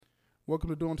Welcome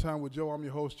to Doing Time with Joe. I'm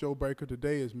your host, Joe Baker.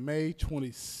 Today is May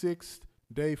 26th,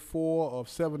 day 4 of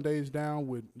 7 Days Down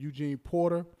with Eugene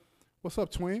Porter. What's up,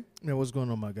 twin? Man, what's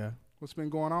going on, my guy? What's been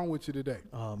going on with you today?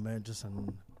 Oh, man, just a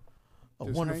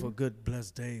Just wonderful, hanging? good,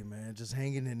 blessed day, man. Just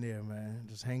hanging in there, man.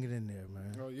 Just hanging in there,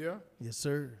 man. Oh, yeah? Yes,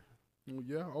 sir.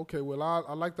 Yeah, okay. Well,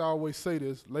 I like to always say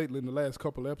this lately in the last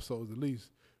couple of episodes at least.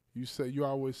 You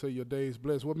always say your day is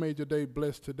blessed. What made your day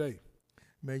blessed today?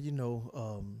 Man,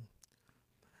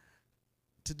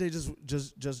 today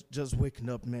just waking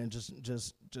up, man. Just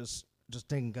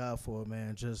thanking God for it,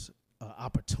 man. Just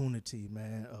opportunity,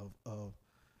 man, of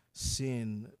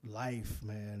seeing life,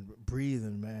 man,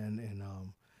 breathing, man, and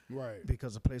Right.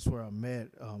 because the place where I'm at,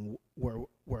 where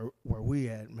we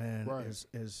at, man, Right.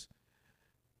 is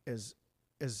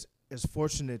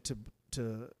fortunate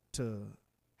to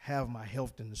have my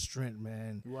health and the strength,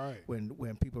 man. Right.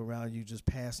 When people around you just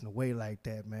passing away like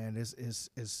that, man, it's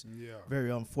Yeah.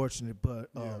 very unfortunate. But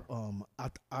Yeah.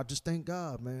 I just thank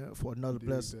God, man, for another Dig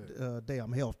blessed that. day.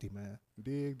 I'm healthy, man.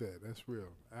 Dig that. That's real.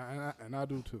 And I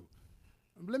do too.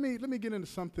 Let me get into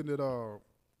something that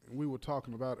we were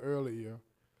talking about earlier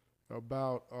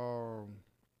about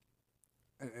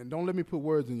and don't let me put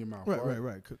words in your mouth.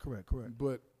 Right. Correct.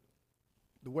 But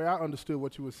the way I understood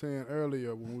what you were saying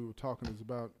earlier when we were talking is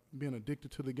about being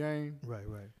addicted to the game. Right.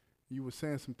 You were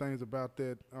saying some things about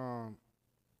that.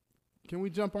 Can we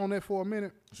jump on that for a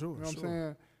minute? Sure. You know what I'm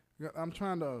saying? Yeah,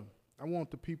 I want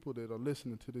the people that are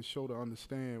listening to this show to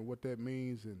understand what that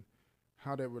means and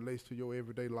how that relates to your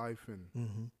everyday life and,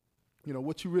 Mm-hmm. you know,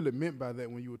 what you really meant by that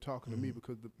when you were talking to me,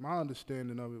 because my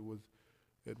understanding of it was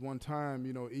at one time,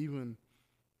 you know, even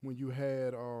when you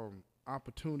had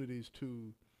opportunities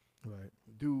to Right.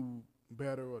 do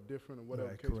better or different or whatever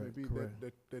Right, the case correct, may be, correct.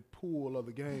 that pool of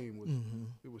the game was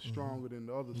it was stronger than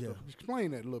the other Yeah. stuff.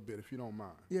 Explain that a little bit if you don't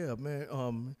mind. Yeah, man.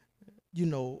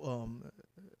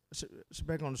 So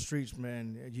back on the streets,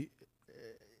 man.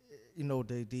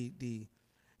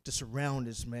 The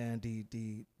surroundings, man.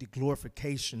 The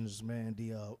glorifications, man.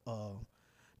 The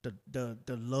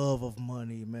love of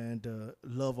money, man. The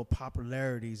love of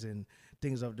popularities and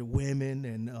things of the women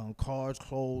and cars,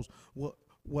 clothes,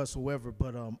 whatsoever.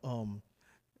 But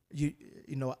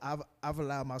I've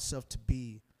allowed myself to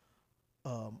be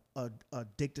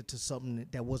addicted to something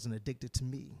that wasn't addicted to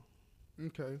me.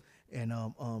 Okay. And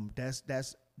that's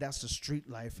the street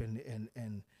life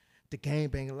and the gang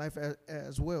banging life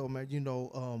as well, man.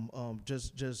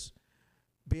 Just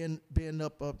being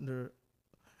up under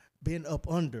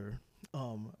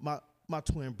my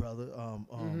twin brother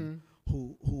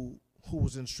who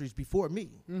was in the streets before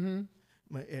me. Mm-hmm.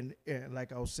 And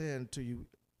like I was saying to you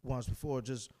once before,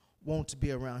 just want to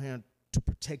be around him to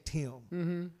protect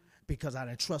him because I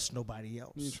didn't trust nobody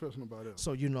else. You didn't trust nobody else.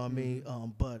 So you know what I mean,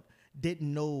 but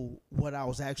didn't know what I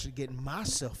was actually getting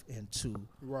myself into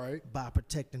Right. by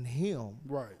protecting him,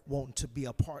 Right. wanting to be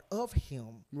a part of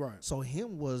him. Right. So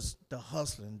him was the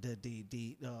hustling, the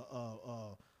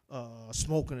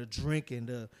smoking, the drinking,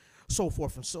 the so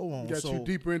forth and so on. Got so, you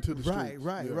deeper into the right, streets.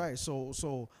 right, Yeah. right.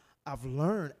 So I've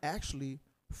learned actually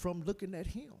from looking at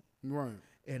him. Right.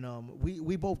 And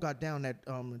we both got down at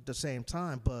the same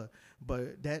time, but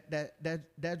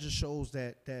that just shows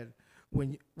that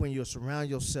when you surround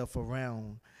yourself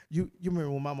around you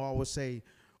remember when Mama always say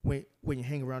when you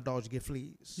hang around dogs you get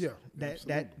fleas. Yeah.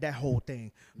 That whole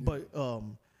thing. Yeah.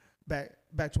 But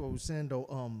back to what we were saying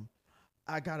though,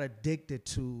 I got addicted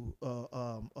to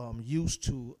used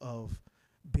to of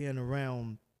being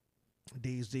around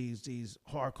these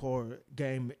hardcore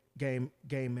game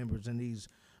members and these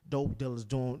dope dealers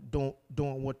doing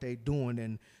what they doing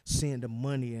and seeing the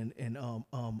money and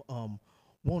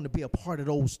wanting to be a part of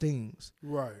those things,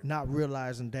 Right. not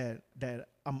realizing that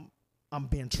I'm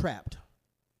being trapped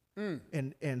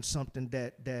in something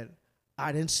that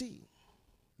I didn't see.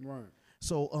 Right.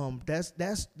 So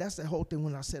that's the whole thing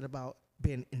when I said about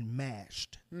being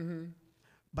enmeshed.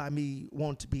 By me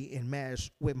wanting to be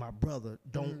enmeshed with my brother,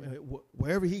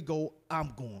 wherever he go,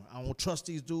 I'm going. I don't trust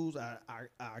these dudes. I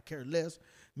care less,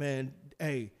 man.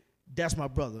 Hey, that's my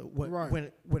brother.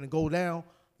 When it go down,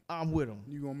 I'm with him.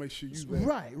 You gonna make sure you there.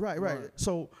 Right.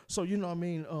 So you know what I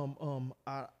mean.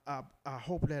 I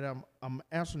hope that I'm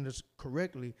answering this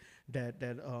correctly. That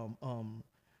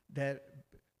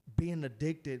being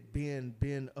addicted, being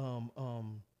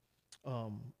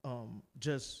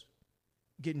just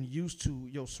getting used to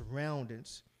your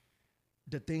surroundings,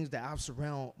 the things that I've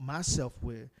surrounded myself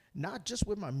with, not just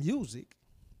with my music,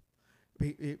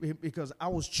 because I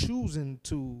was choosing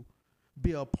to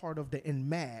be a part of the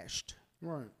enmeshed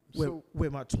Right.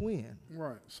 with my twin.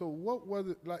 Right. So what was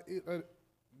it like?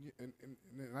 and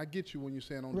I get you when you're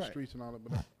saying on the Right. streets and all that,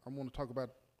 but I want to talk about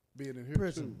being in here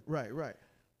Prison. too. Right, right.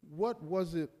 What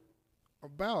was it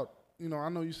about? You know, I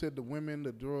know you said the women,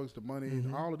 the drugs, the money,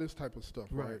 Mhm. all of this type of stuff,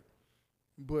 right? Right.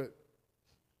 But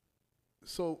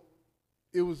so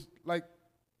it was like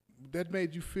that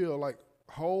made you feel like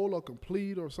whole or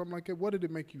complete or something like that. What did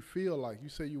it make you feel like? You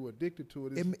say you were addicted to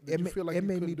it. Did you feel like it you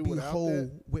made couldn't me do be without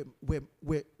whole that?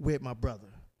 with my brother.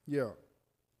 Yeah.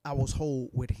 I was whole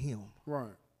with him.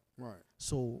 Right. Right.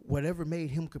 So whatever made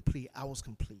him complete, I was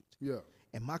complete. Yeah.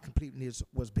 And my completeness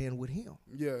was being with him.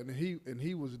 Yeah, and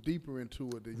he was deeper into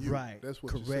it than you. Right. That's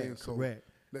what correct, you're saying. So correct.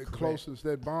 that correct. closest,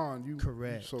 that bond, you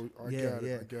Correct. So I yeah, got yeah.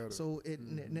 it. I got it. So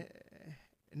Mhm.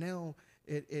 now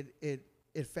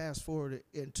it fast forwarded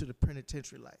into the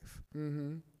penitentiary life.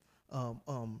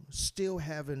 Mm-hmm. Still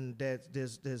having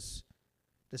this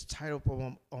title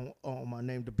on my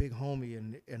name, the big homie,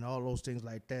 and all those things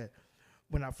like that.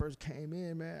 When I first came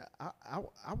in, man,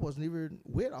 I wasn't even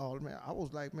with all, man. I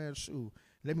was like, man, shoot,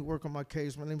 let me work on my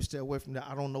case, man. Let me stay away from that.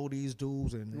 I don't know these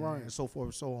dudes and so forth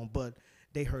and so on. But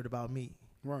they heard about me,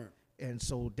 Right. and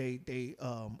so they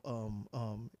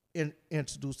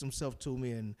introduced themselves to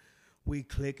me, and we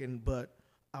clicking. But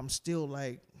I'm still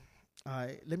like, all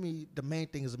right, the main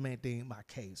thing is my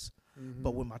case. Mm-hmm.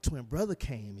 But when my twin brother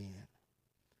came in,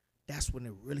 that's when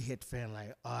it really hit the fan.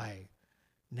 Like, all right,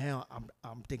 now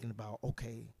I'm thinking about,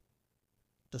 okay,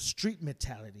 the street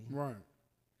mentality. Right.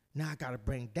 Now I got to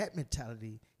bring that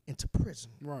mentality into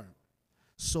prison. Right.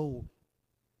 So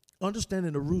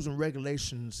understanding the rules and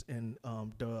regulations and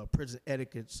the prison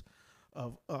etiquettes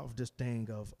of this thing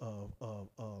of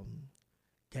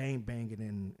gang banging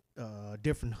and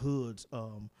different hoods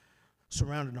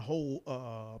surrounding the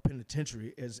whole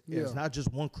penitentiary is not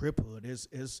just one Crip hood.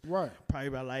 It's Right. probably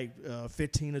about like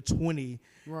 15 or 20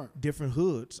 Right. different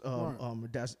hoods Right.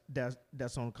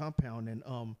 that's on the compound.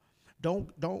 And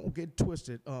don't get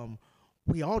twisted.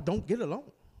 We all don't get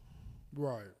along.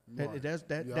 Right. Right. That's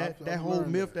that Yeah, that I've that whole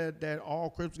learned myth that all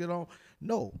Crips get on.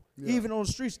 No, Yeah. even on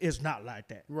the streets, it's not like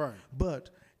that. Right. But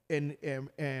in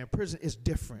prison, it's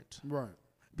different Right.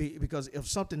 because if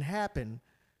something happened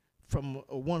from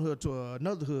one hood to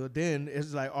another hood, then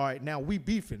it's like, all right, now we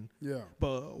beefing. Yeah.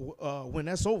 But when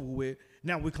that's over with,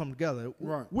 now we come together,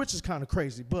 Right. which is kind of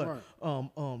crazy. But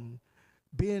Right.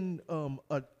 being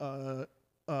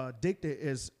addicted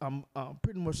is, I'm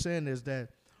pretty much saying is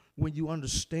that when you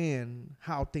understand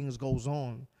how things goes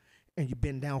on, and you've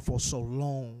been down for so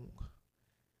long,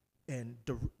 and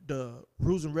the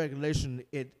rules and regulation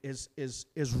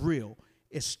is real.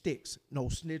 It sticks. No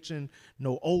snitching.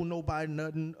 No nobody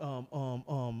nothing.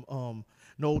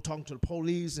 No talking to the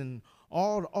police and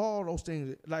all those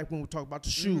things. Like when we talk about the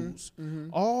shoes,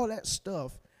 all that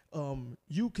stuff.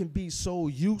 You can be so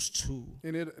used to,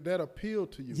 And that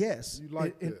appealed to you. yes, You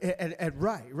like that.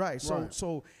 right.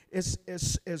 So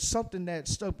it's something that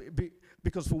stuck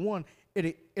because for one,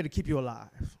 it'll keep you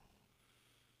alive.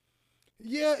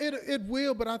 Yeah, it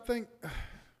will, but I think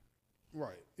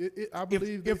right. I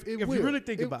believe if it you will. really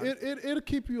think about it. It'll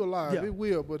keep you alive. Yeah. It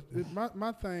will, but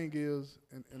my thing is,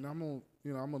 and I'm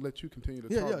gonna let you continue to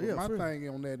talk. But my sure. thing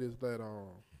on that is that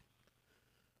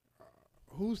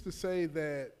who's to say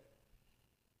that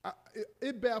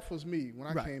it baffles me when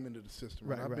I Right. came into the system.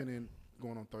 Right, I've right. been in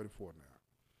going on 34 now.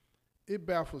 It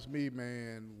baffles me,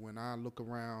 man, when I look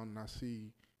around and I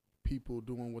see people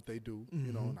doing what they do.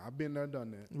 You know, Mhm. and I've been there,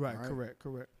 done that. Right. Correct.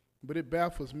 But it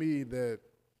baffles me that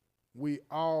we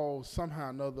all somehow or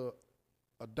another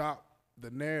adopt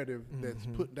the narrative that's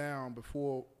Mhm.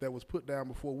 that was put down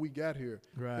before we got here,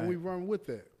 Right. and we run with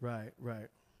that. Right.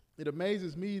 It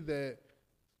amazes me that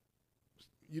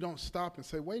you don't stop and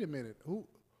say, "Wait a minute, who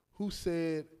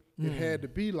said it had to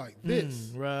be like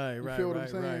this?" Right. You feel what I'm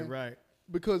saying? Right.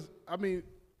 Because I mean,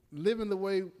 living the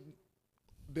way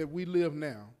that we live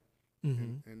now,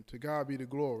 Mm-hmm. and to God be the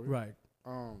glory. Right.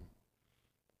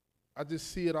 I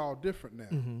just see it all different now.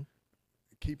 Mm-hmm.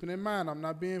 Keeping in mind, I'm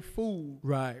not being fooled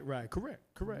Right.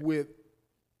 Correct. with,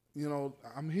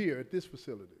 I'm here at this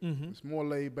facility. Mhm. It's more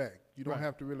laid back. You don't Right.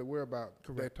 have to really worry about that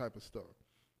Correct. type of stuff.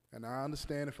 And I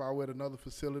understand if I were at another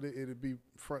facility, it'd be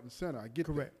front and center. I get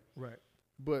Correct. that. Right.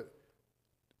 But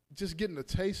just getting a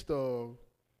taste of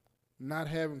not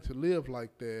having to live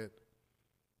like that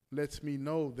lets me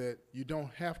know that you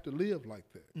don't have to live like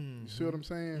that. You see what I'm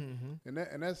saying? Mm-hmm.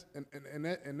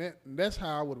 And that's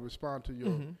how I would respond to your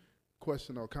Mhm.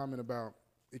 question or comment about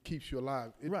it keeps you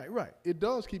alive. Right. It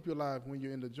does keep you alive when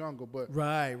you're in the jungle, but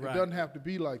Right. it doesn't have to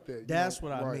be like that. That's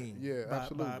what I Right. mean. Yeah,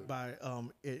 absolutely. By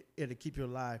it'll keep you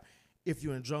alive if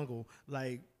you're in jungle.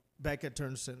 Like back at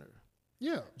Turner Center,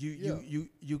 Yeah.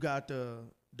 you got the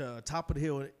the top of the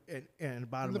hill and the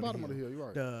bottom, the bottom of the hill. You're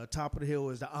right. The top of the hill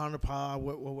is the honor pile,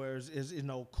 where is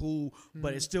cool,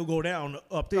 but it still go down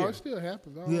up there. No, it still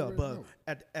happens. But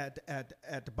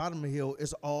at the bottom of the hill,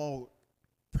 it's all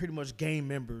pretty much gang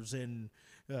members and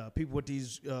people with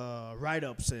these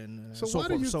write-ups and so why forth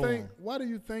do you so think? on. Why do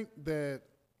you think that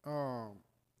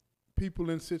people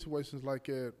in situations like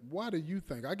that? Why do you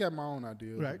think? I got my own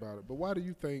ideas about it, but why do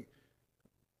you think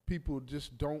people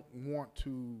just don't want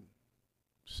to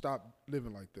stop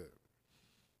living like that?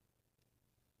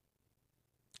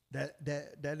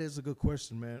 That is a good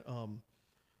question, man.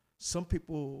 Some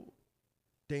people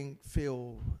think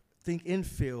and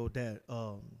feel that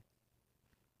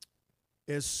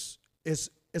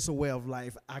it's a way of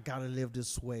life. I gotta live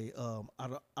this way. I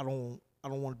don't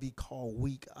want to be called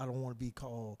weak. I don't want to be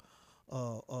called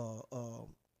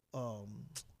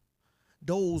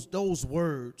those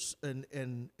words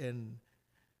and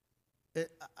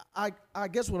I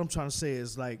guess what I'm trying to say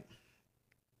is like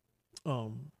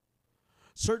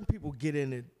certain people get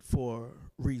in it for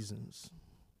reasons.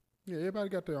 Yeah, everybody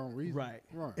got their own reasons.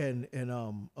 Right.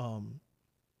 And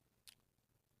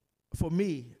for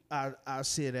me, I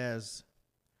see it as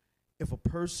if a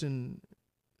person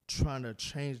trying to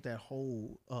change that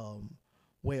whole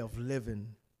way of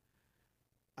living,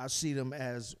 I see them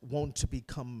as wanting to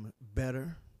become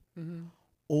better,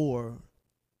 or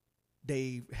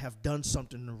they have done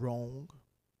something wrong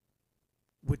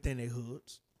within their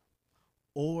hoods,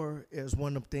 or as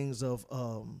one of the things of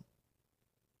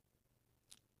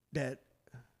that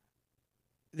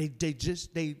they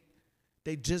just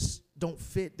don't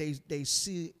fit. They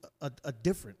see a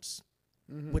difference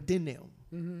within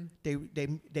them. They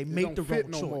make the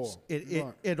wrong choice.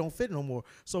 It don't fit no more.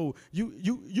 So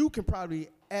you can probably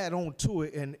add on to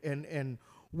it and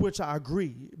which I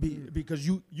agree because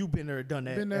you've been there, done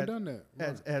that. Been there, done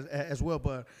that as well.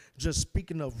 But just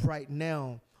speaking of right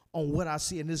now on what I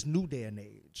see in this new day and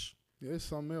age, yeah, it's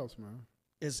something else, man.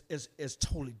 It's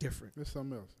totally different. It's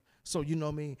something else. So you know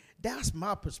what I mean? That's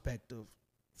my perspective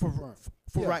for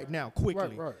right now,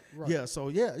 quickly. Right. Yeah. So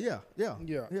yeah.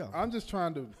 I'm just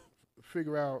trying to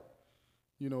figure out,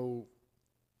 you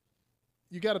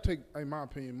got to take, in my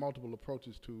opinion, multiple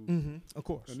approaches to of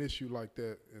course. an issue like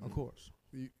that. And of course.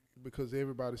 Because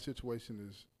everybody's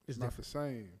situation is not the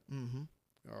same.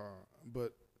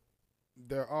 But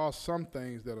there are some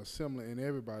things that are similar in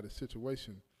everybody's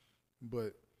situation.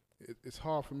 But it's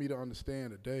hard for me to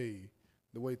understand today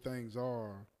the way things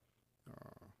are,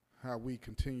 how we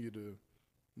continue to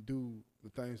do the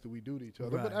things that we do to each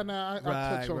other. But I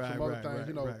touch on some other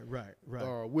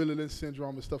things, Willie Lynch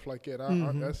syndrome and stuff like that.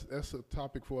 That's a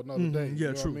topic for another day.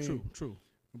 Yeah, you know true.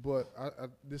 But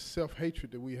this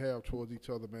self-hatred that we have towards each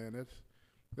other, man,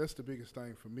 that's the biggest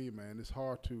thing for me, man. It's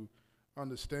hard to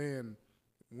understand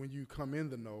when you come in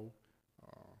the know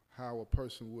how a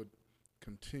person would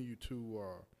continue to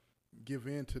give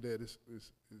in to that.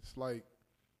 It's like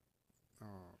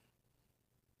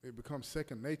it becomes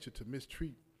second nature to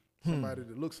mistreat somebody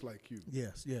that looks like you.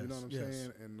 Yes. You know what I'm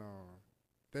saying? And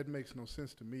that makes no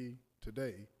sense to me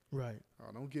today. Right.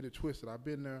 Don't get it twisted. I've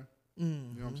been there. You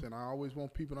know what I'm saying? I always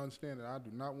want people to understand that I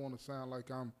do not want to sound like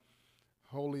I'm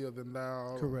holier than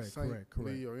thou or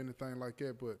saintly or anything like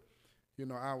that. But,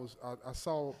 I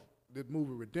saw that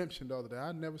movie Redemption the other day.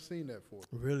 I'd never seen that before.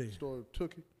 Really? The story of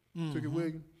Tookie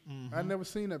Williams. I'd never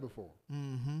seen that before.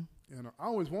 I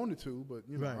always wanted to, but,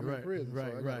 I'm in prison, so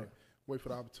I got to wait for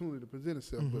the opportunity to present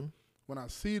itself. But when I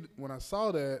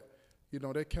saw that,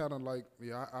 that kind of like,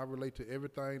 I relate to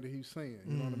everything that he's saying.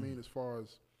 You know what I mean? As far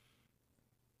as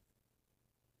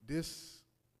this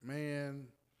man,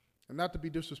 and not to be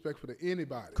disrespectful to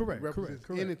anybody. Correct.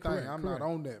 Anything. I'm not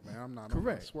on that, man. I'm not correct.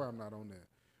 on that. I swear I'm not on that.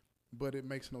 But it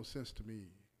makes no sense to me.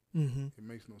 It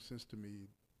makes no sense to me.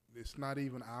 It's not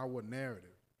even our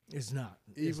narrative. It's not.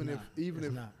 Even if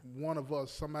one of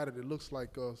us, somebody that looks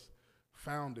like us,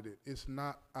 founded it, it's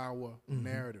not our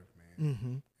narrative,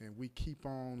 man. And we keep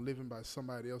on living by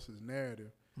somebody else's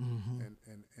narrative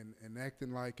and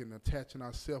acting like and attaching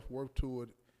our self-worth to it,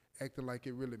 acting like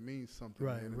it really means something,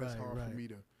 man. And that's hard for me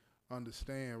to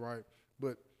understand, right?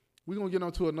 But we're gonna get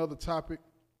on to another topic.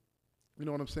 You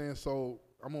know what I'm saying? So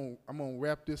I'm gonna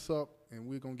wrap this up, and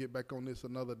we're gonna get back on this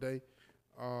another day.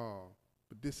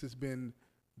 But this has been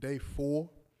day 4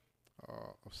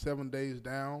 of 7 days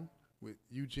down with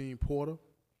Eugene Porter.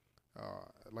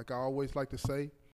 Like I always like to say,